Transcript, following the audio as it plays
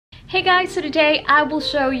Hey guys, so today I will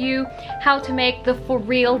show you how to make the for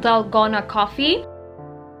real Dalgona coffee.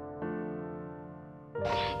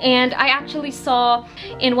 And I actually saw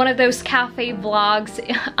in one of those cafe vlogs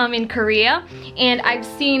in Korea, and I've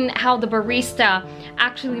seen how the barista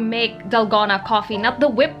actually make Dalgona coffee, not the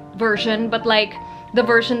whipped version, but like the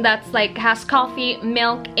version that's like has coffee,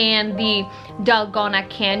 milk, and the Dalgona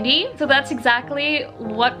candy. So that's exactly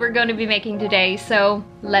what we're going to be making today, so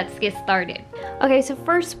let's get started. Okay, so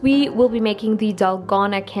first we will be making the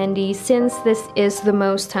Dalgona candy since this is the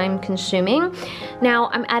most time consuming. Now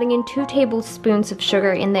I'm adding in 2 tablespoons of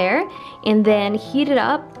sugar in there and then heat it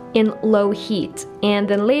up in low heat, and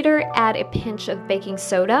then later add a pinch of baking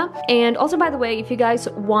soda. And also, by the way, if you guys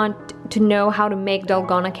want to know how to make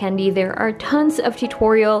Dalgona candy, there are tons of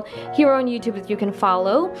tutorial here on YouTube that you can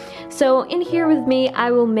follow. So in here with me,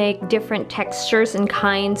 I will make different textures and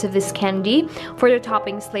kinds of this candy for the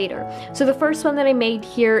toppings later. So the first one that I made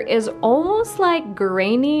here is almost like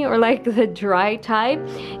grainy, or like the dry type,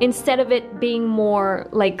 instead of it being more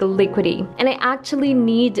like liquidy. And I actually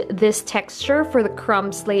need this texture for the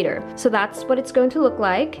crumbs later. So that's what it's going to look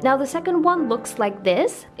like. Now the second one looks like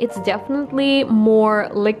this. It's definitely more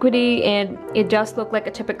liquidy and it does look like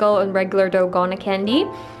a typical and regular Dalgona candy.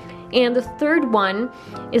 And the third one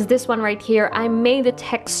is this one right here. I made the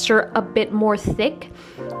texture a bit more thick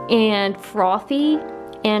and frothy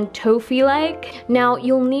and toffee-like. Now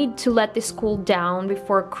you'll need to let this cool down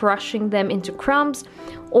before crushing them into crumbs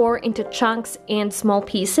or into chunks and small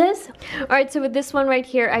pieces. Alright, so with this one right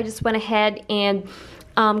here, I just went ahead and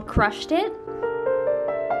crushed it.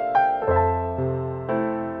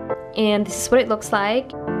 And this is what it looks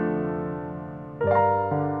like.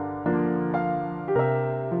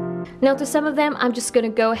 Now to some of them, I'm just gonna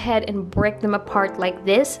go ahead and break them apart like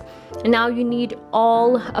this. And now you need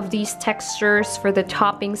all of these textures for the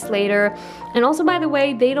toppings later. And also, by the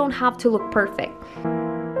way, they don't have to look perfect.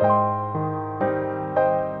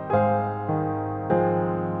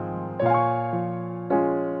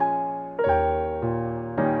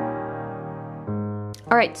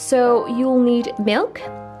 Alright, so you'll need milk,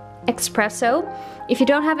 espresso. If you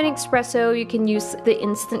don't have an espresso, you can use the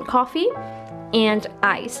instant coffee, and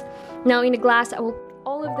ice. Now in a glass, I will put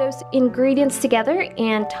all of those ingredients together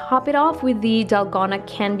and top it off with the Dalgona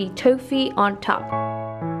candy toffee on top.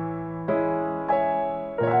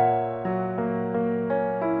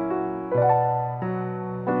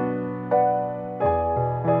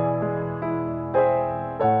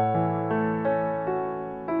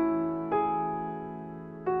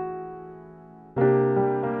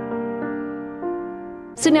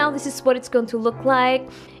 So now this is what it's going to look like.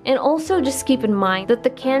 And also just keep in mind that the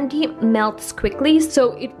candy melts quickly,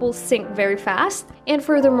 so it will sink very fast. And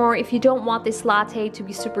furthermore, if you don't want this latte to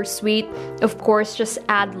be super sweet, of course just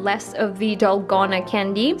add less of the Dalgona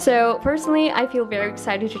candy. So personally, I feel very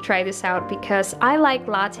excited to try this out because I like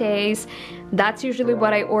lattes. That's usually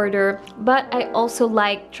what I order, but I also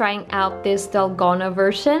like trying out this Dalgona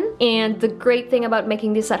version. And the great thing about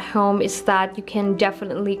making this at home is that you can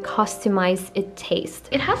definitely customize its taste.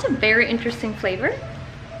 It has a very interesting flavor.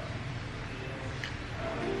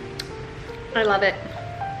 I love it.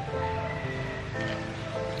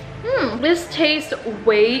 This tastes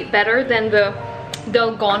way better than the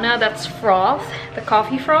Dalgona that's froth, the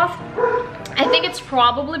coffee froth. I think it's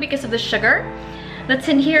probably because of the sugar that's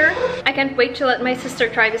in here. I can't wait to let my sister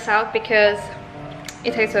try this out because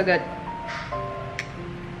it tastes so good.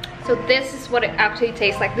 So this is what it actually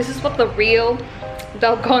tastes like. This is what the real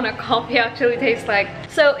Dalgona coffee actually tastes like.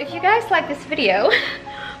 So if you guys like this video,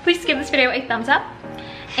 please give this video a thumbs up.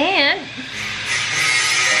 And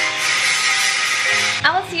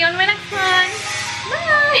I will see you on my next one.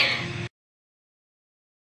 Bye!